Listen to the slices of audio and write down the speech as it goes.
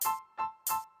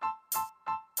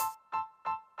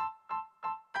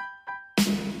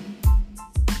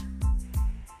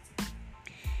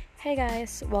Hey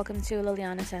guys, welcome to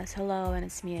Liliana Says Hello, and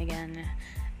it's me again,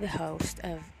 the host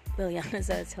of Liliana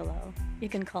Says Hello. You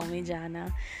can call me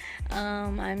Jana.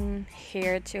 I'm just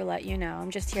here to let you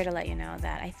know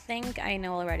that I think I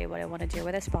know already what I want to do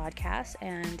with this podcast,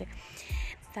 and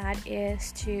that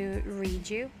is to read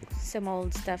you some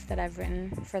old stuff that I've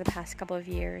written for the past couple of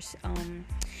years.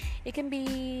 It can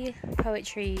be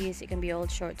poetries, it can be old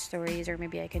short stories, or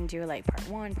maybe I can do like part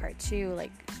one, part two,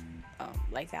 like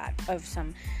that, of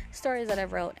some stories that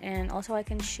I've wrote. And also I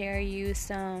can share you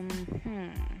some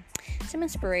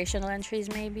inspirational entries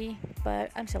maybe,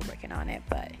 but I'm still working on it.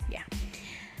 But yeah,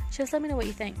 just let me know what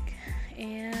you think.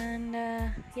 And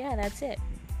yeah, that's it.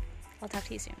 I'll talk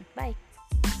to you soon. Bye.